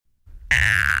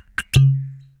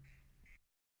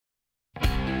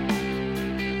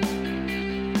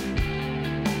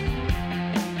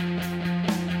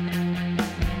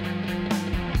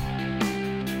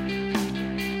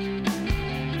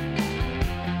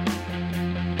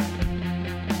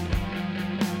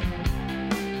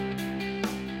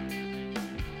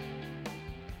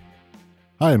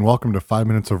Hi, and welcome to 5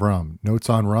 Minutes of Rum. Notes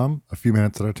on rum, a few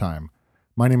minutes at a time.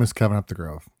 My name is Kevin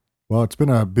Upthegrove. Well, it's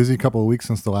been a busy couple of weeks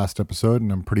since the last episode,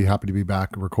 and I'm pretty happy to be back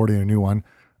recording a new one.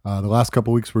 The last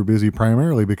couple of weeks were busy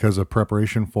primarily because of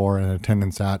preparation for and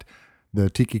attendance at the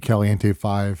Tiki Caliente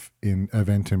 5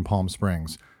 event in Palm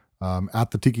Springs. At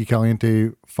the Tiki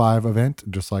Caliente 5 event,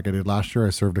 just like I did last year,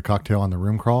 I served a cocktail on the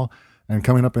room crawl. And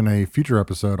coming up in a future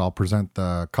episode, I'll present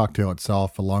the cocktail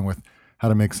itself along with how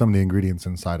to make some of the ingredients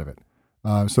inside of it.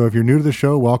 So if you're new to the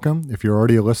show, welcome. If you're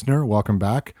already a listener, welcome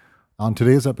back. On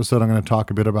today's episode, I'm going to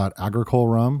talk a bit about Agricole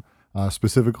rum,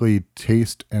 specifically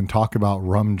taste and talk about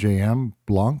Rum JM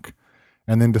Blanc,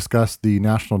 and then discuss the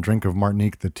national drink of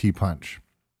Martinique, the tea punch.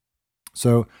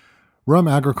 So rum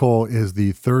agricole is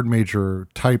the third major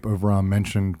type of rum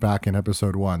mentioned back in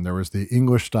episode 1. There was the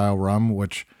English style rum,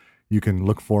 which you can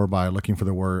look for by looking for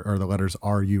the word or the letters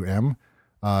RUM.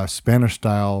 Spanish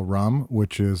style rum,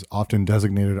 which is often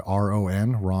designated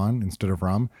ron instead of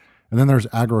rum. And then there's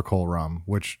agricole rum,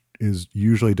 which is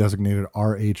usually designated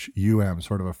RHUM,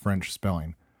 sort of a French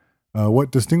spelling.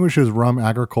 What distinguishes rum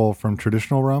agricole from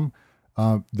traditional rum?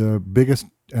 The biggest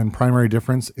and primary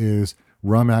difference is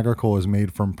rum agricole is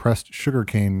made from pressed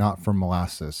sugarcane, not from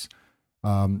molasses.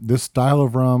 This style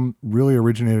of rum really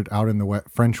originated out in the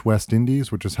French West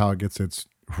Indies, which is how it gets its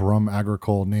rum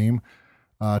agricole name.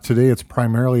 Today, it's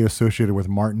primarily associated with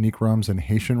Martinique rums and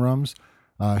Haitian rums.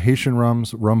 Haitian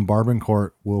rums, Rum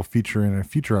Barbancourt, will feature in a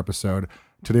future episode.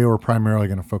 Today, we're primarily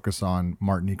going to focus on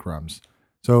Martinique rums.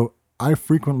 So I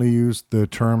frequently use the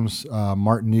terms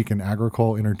Martinique and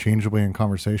agricole interchangeably in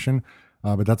conversation,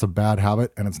 but that's a bad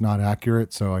habit and it's not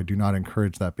accurate, so I do not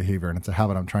encourage that behavior, and it's a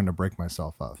habit I'm trying to break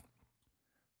myself of.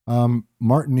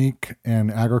 Martinique and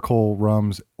agricole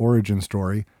rum's origin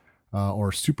story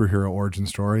or superhero origin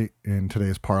story in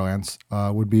today's parlance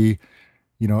would be,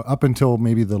 up until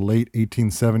maybe the late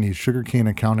 1870s, sugarcane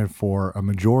accounted for a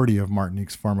majority of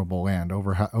Martinique's farmable land,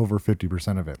 over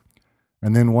 50% of it.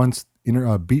 And then once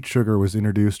beet sugar was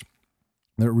introduced,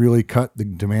 that really cut the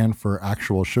demand for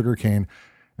actual sugarcane,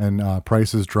 and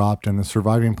prices dropped, and the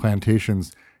surviving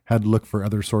plantations had to look for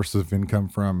other sources of income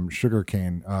from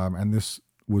sugarcane. And this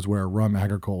was where rum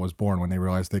agricole was born, when they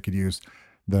realized they could use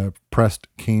the pressed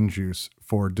cane juice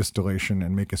for distillation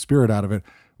and make a spirit out of it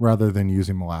rather than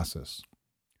using molasses.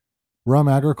 Rum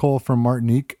agricole from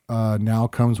Martinique now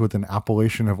comes with an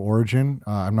appellation of origin.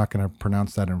 I'm not going to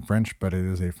pronounce that in French, but it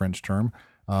is a French term,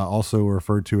 also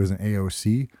referred to as an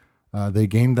AOC. They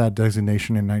gained that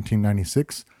designation in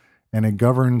 1996, and it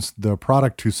governs the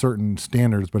product to certain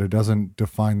standards, but it doesn't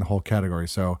define the whole category.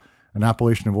 So an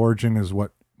appellation of origin is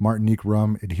what Martinique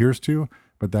rum adheres to,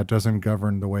 but that doesn't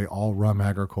govern the way all rum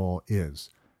agricole is.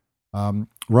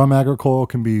 Rum agricole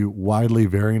can be widely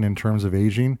varying in terms of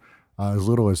aging, as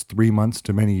little as 3 months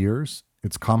to many years.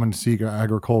 It's common to see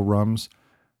agricole rums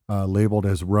labeled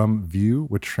as rum vieux,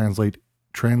 which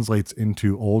translates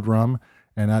into old rum,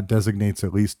 and that designates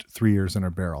at least 3 years in a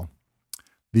barrel.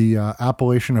 The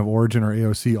appellation of origin, or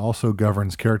AOC, also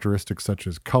governs characteristics such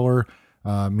as color,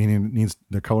 meaning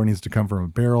the color needs to come from a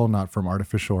barrel, not from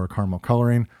artificial or caramel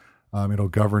coloring. It'll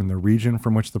govern the region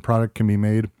from which the product can be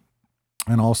made,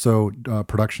 and also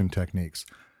production techniques.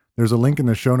 There's a link in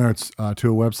the show notes to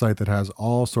a website that has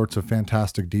all sorts of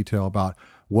fantastic detail about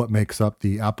what makes up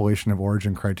the appellation of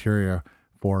origin criteria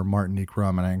for Martinique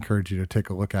rum, and I encourage you to take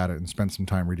a look at it and spend some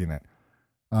time reading it.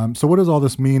 So what does all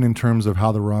this mean in terms of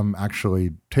how the rum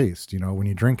actually tastes, when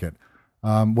you drink it?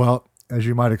 Well, as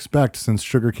you might expect, since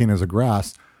sugarcane is a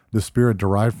grass, the spirit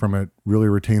derived from it really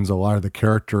retains a lot of the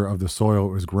character of the soil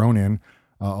it was grown in,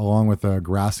 along with the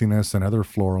grassiness and other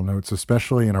floral notes,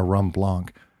 especially in a rum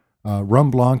blanc.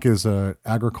 Rum blanc is an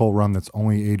agricole rum that's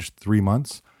only aged 3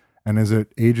 months, and as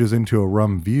it ages into a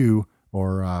rum vieux,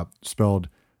 or spelled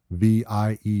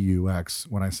VIEUX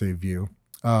when I say vieux,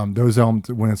 those elements,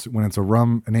 when it's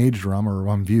an aged rum or a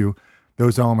rum vieux,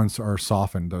 those elements are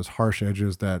softened, those harsh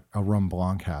edges that a rum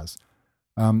blanc has.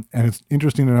 And it's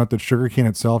interesting to note that sugarcane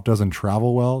itself doesn't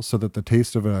travel well, so that the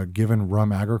taste of a given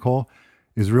rum agricole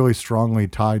is really strongly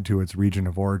tied to its region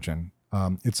of origin.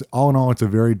 It's all in all, it's a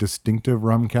very distinctive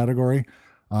rum category,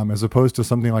 as opposed to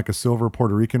something like a silver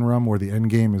Puerto Rican rum, where the end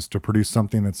game is to produce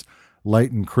something that's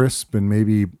light and crisp and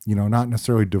maybe, not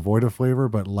necessarily devoid of flavor,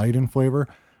 but light in flavor.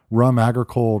 Rum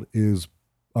agricole is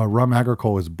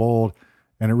bold,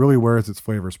 and it really wears its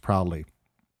flavors proudly.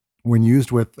 When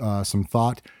used with some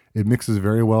thought, it mixes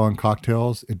very well in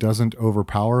cocktails. It doesn't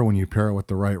overpower when you pair it with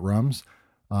the right rums.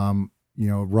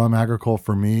 Rum agricole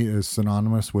for me is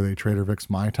synonymous with a Trader Vic's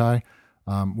Mai Tai.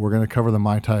 We're going to cover the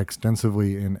Mai Tai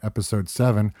extensively in episode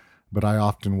 7, but I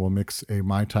often will mix a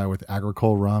Mai Tai with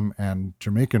agricole rum and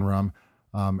Jamaican rum,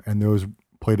 and those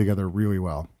play together really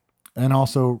well. And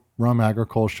also, rum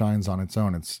agricole shines on its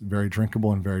own. It's very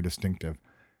drinkable and very distinctive.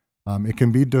 It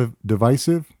can be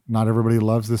divisive. Not everybody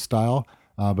loves this style,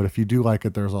 but if you do like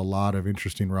it, there's a lot of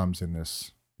interesting rums in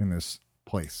this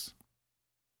place.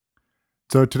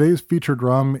 So today's featured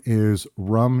rum is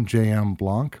Rum JM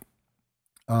Blanc.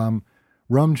 Rum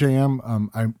JM,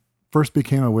 I first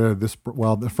became aware of this.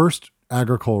 Well, the first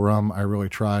agricole rum I really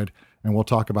tried, and we'll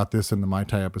talk about this in the Mai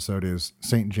Tai episode, is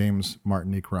St. James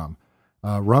Martinique rum.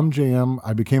 Rum JM,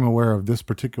 I became aware of this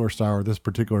particular style or this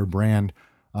particular brand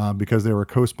because they were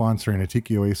co-sponsoring a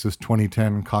Tiki Oasis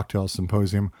 2010 cocktail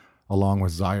symposium along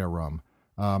with Zaya rum.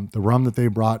 The rum that they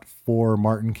brought for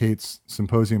Martin Kate's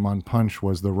symposium on punch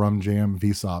was the Rum JM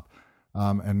VSOP.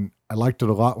 And I liked it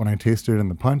a lot when I tasted it in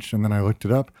the punch, and then I looked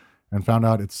it up and found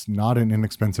out it's not an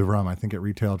inexpensive rum. I think it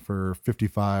retailed for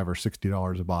 $55 or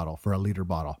 $60 a bottle for a liter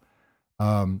bottle.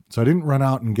 So I didn't run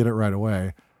out and get it right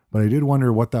away, but I did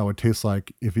wonder what that would taste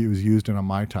like if it was used in a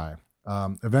Mai Tai.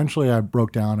 Eventually I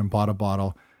broke down and bought a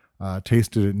bottle,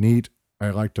 tasted it neat.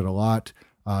 I liked it a lot.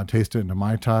 Tasted it in a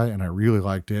Mai Tai, and I really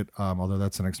liked it, although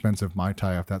that's an expensive Mai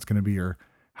Tai if that's going to be your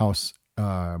house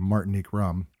Martinique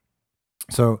rum.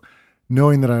 So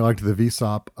knowing that I liked the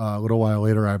VSOP, a little while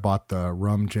later I bought the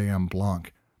Rum JM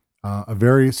Blanc. A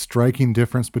very striking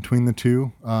difference between the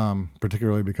two,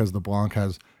 particularly because the Blanc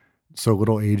has so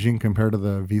little aging compared to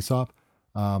the VSOP.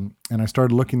 And I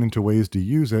started looking into ways to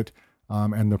use it,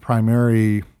 and the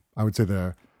primary, I would say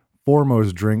the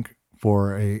foremost drink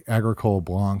for a agricole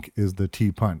Blanc is the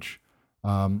tea punch.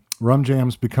 Rum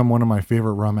JM's become one of my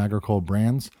favorite rum agricole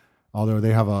brands, although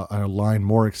they have a line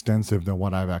more extensive than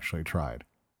what I've actually tried.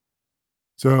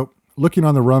 So looking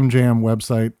on the Rum JM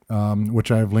website,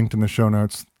 which I have linked in the show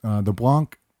notes, the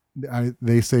Blanc,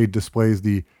 they say displays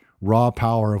the raw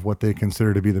power of what they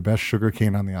consider to be the best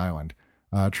sugarcane on the island.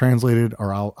 Translated,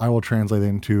 or I will translate it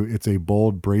into, it's a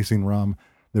bold, bracing rum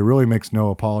that really makes no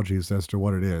apologies as to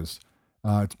what it is.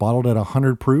 It's bottled at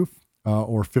 100 proof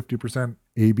or 50%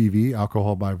 ABV,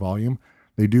 alcohol by volume.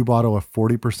 They do bottle a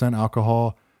 40%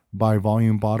 alcohol by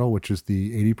volume bottle, which is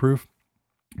the 80 proof.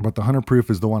 But the 100 proof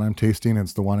is the one I'm tasting.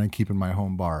 It's the one I keep in my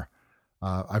home bar.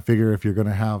 I figure if you're going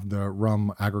to have the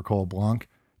Rum Agricole Blanc,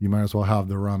 you might as well have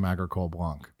the Rum Agricole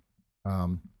Blanc.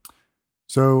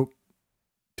 So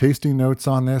tasting notes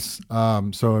on this.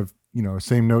 So if,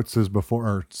 same notes as before,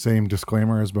 or same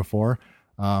disclaimer as before.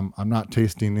 I'm not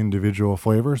tasting individual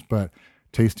flavors, but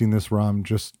tasting this rum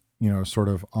just, sort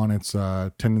of on its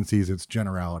tendencies, its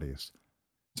generalities.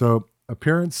 So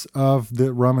appearance of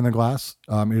the rum in the glass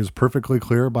is perfectly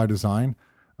clear by design.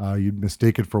 You'd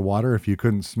mistake it for water if you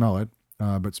couldn't smell it.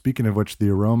 But speaking of which, the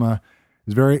aroma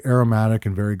is very aromatic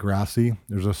and very grassy.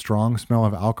 There's a strong smell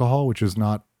of alcohol, which is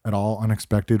not at all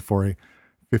unexpected for a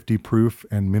 50 proof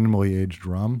and minimally aged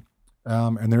rum.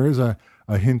 And there is a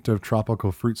hint of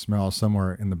tropical fruit smell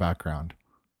somewhere in the background.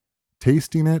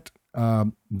 Tasting it,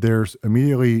 there's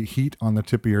immediately heat on the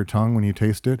tip of your tongue when you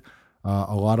taste it.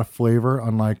 A lot of flavor,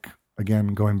 unlike,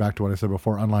 again, going back to what I said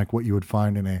before, unlike what you would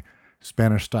find in a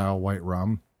Spanish style white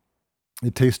rum.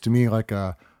 It tastes to me like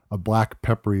a black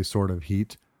peppery sort of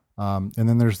heat. And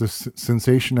then there's this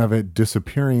sensation of it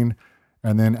disappearing.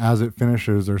 And then as it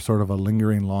finishes, there's sort of a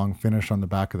lingering long finish on the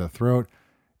back of the throat.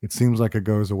 It seems like it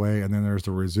goes away, and then there's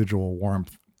the residual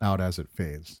warmth out as it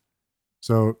fades.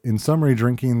 So in summary,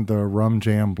 drinking the Rum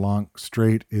JM Blanc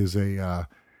straight is a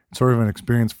sort of an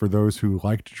experience for those who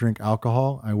like to drink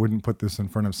alcohol. I wouldn't put this in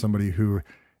front of somebody who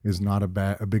is not a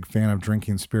big fan of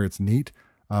drinking spirits neat.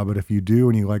 But if you do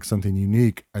and you like something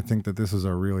unique, I think that this is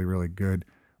a really, really good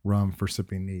rum for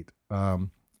sipping neat.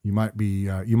 You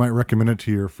might recommend it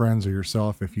to your friends or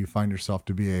yourself if you find yourself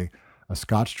to be a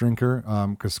Scotch drinker,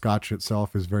 because Scotch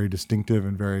itself is very distinctive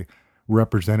and very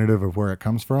representative of where it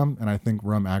comes from. And I think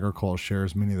Rum Agricole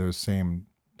shares many of those same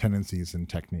tendencies and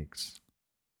techniques.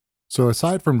 So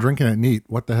aside from drinking it neat,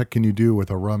 what the heck can you do with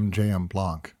a Rum JM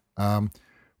Blanc?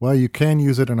 Well, you can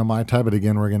use it in a Mai Tai, but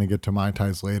again, we're going to get to Mai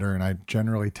Tais later, and I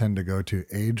generally tend to go to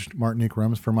aged Martinique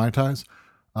rums for Mai Tais.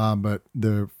 But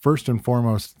the first and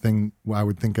foremost thing I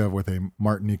would think of with a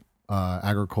Martinique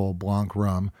Agricole Blanc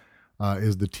rum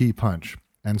is the tea punch.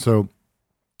 And so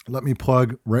let me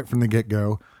plug right from the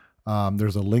get-go.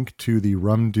 There's a link to the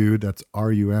Rum Dude, that's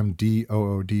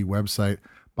RUMDOOD website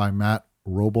by Matt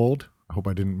Robold. I hope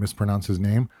I didn't mispronounce his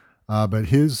name. But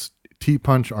his tea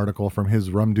punch article from his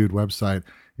Rum Dude website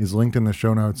is linked in the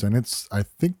show notes. And it's, I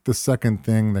think, the second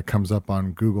thing that comes up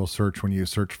on Google search when you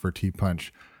search for tea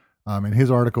punch. And his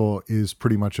article is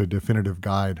pretty much a definitive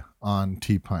guide on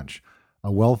tea punch.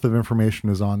 A wealth of information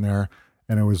is on there,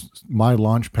 and it was my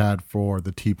launch pad for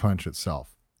the tea punch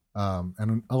itself.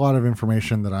 And a lot of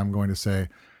information that I'm going to say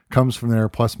comes from there,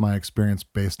 plus my experience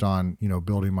based on,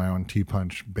 building my own tea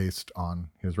punch based on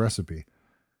his recipe.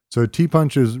 So tea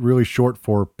punch is really short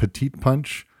for petite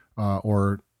punch,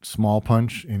 or small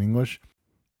punch in English.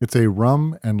 It's a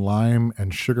rum and lime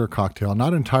and sugar cocktail,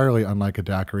 not entirely unlike a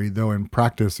daiquiri, though in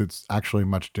practice it's actually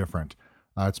much different.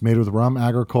 It's made with rum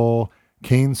agricole,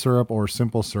 cane syrup or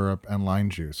simple syrup, and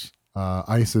lime juice.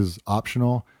 Ice is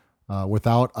optional.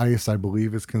 Without ice, I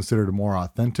believe is considered more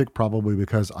authentic, probably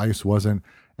because ice wasn't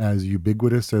as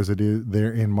ubiquitous as it is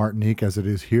there in Martinique as it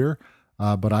is here.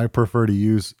 But I prefer to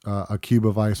use a cube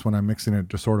of ice when I'm mixing it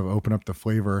to sort of open up the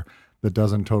flavor that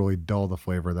doesn't totally dull the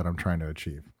flavor that I'm trying to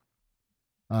achieve.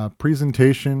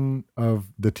 Presentation of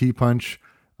the tea punch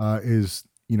is,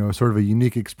 sort of a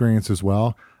unique experience as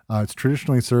well. It's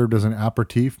traditionally served as an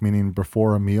aperitif, meaning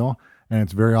before a meal, and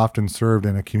it's very often served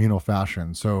in a communal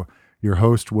fashion. So your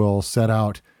host will set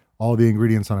out all the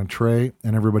ingredients on a tray,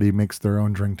 and everybody makes their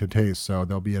own drink to taste. So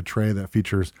there'll be a tray that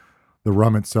features the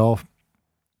rum itself,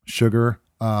 sugar,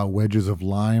 wedges of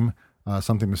lime,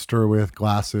 something to stir with,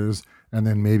 glasses, and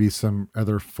then maybe some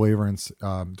other flavorants,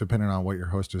 depending on what your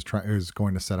host is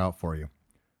going to set out for you.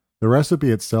 The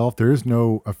recipe itself, there is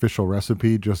no official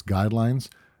recipe, just guidelines.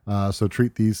 So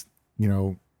treat these,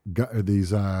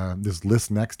 this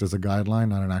list next as a guideline,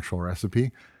 not an actual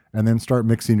recipe, and then start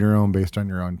mixing your own based on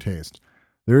your own taste.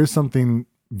 There is something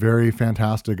very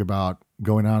fantastic about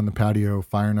going out on the patio,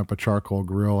 firing up a charcoal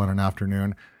grill on an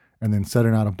afternoon, and then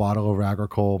setting out a bottle of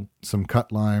agricole, some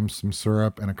cut limes, some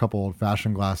syrup, and a couple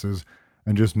old-fashioned glasses,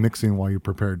 and just mixing while you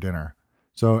prepare dinner.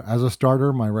 So as a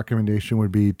starter, my recommendation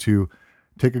would be to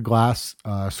take a glass,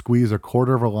 squeeze a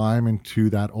quarter of a lime into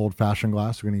that old-fashioned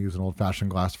glass. We're going to use an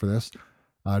old-fashioned glass for this.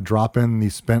 Drop in the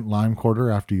spent lime quarter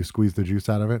after you squeeze the juice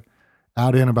out of it.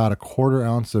 Add in about a quarter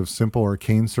ounce of simple or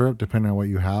cane syrup, depending on what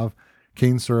you have.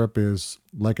 Cane syrup is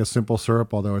like a simple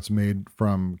syrup, although it's made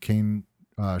from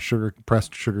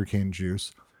pressed sugar cane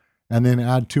juice. And then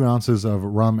add 2 ounces of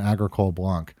rum agricole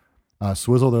blanc.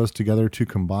 Swizzle those together to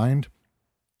combine.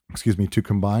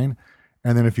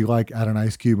 And then if you like, add an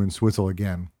ice cube and swizzle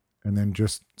again. And then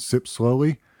just sip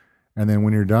slowly. And then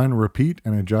when you're done, repeat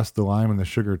and adjust the lime and the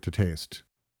sugar to taste.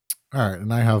 All right,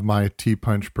 and I have my tea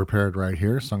punch prepared right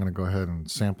here. So I'm going to go ahead and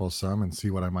sample some and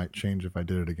see what I might change if I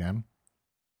did it again.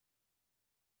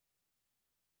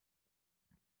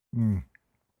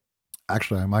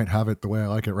 Actually, I might have it the way I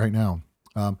like it right now.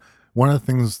 One of the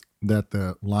things that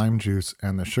the lime juice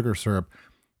and the sugar syrup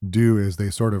do is they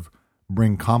sort of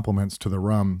bring complements to the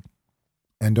rum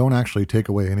and don't actually take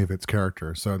away any of its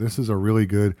character. So this is a really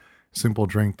good, simple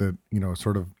drink that,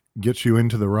 sort of gets you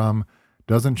into the rum,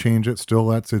 doesn't change it, still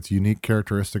lets its unique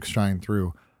characteristics shine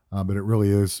through, but it really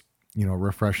is,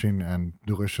 refreshing and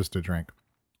delicious to drink.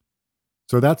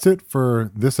 So that's it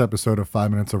for this episode of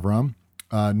 5 Minutes of Rum.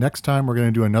 Next time, we're going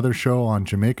to do another show on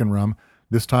Jamaican rum,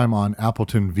 this time on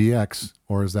Appleton VX,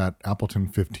 or is that Appleton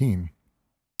 15,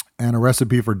 and a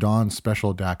recipe for Dawn's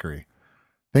special daiquiri.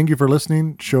 Thank you for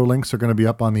listening. Show links are going to be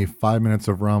up on the 5 Minutes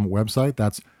of Rum website.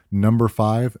 That's number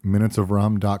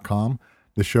 5minutesofrum.com.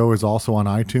 The show is also on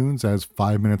iTunes as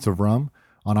 5 Minutes of Rum.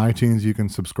 On iTunes, you can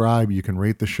subscribe, you can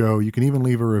rate the show, you can even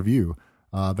leave a review.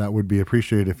 That would be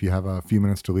appreciated if you have a few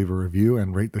minutes to leave a review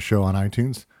and rate the show on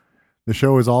iTunes. The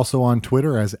show is also on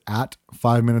Twitter as at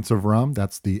 5 Minutes of Rum.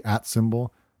 That's the at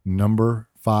symbol, number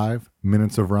 5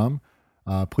 Minutes of Rum.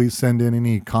 Please send in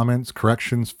any comments,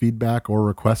 corrections, feedback, or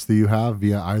requests that you have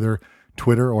via either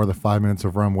Twitter or the 5 Minutes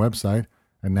of Rum website.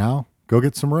 And now, go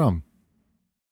get some rum.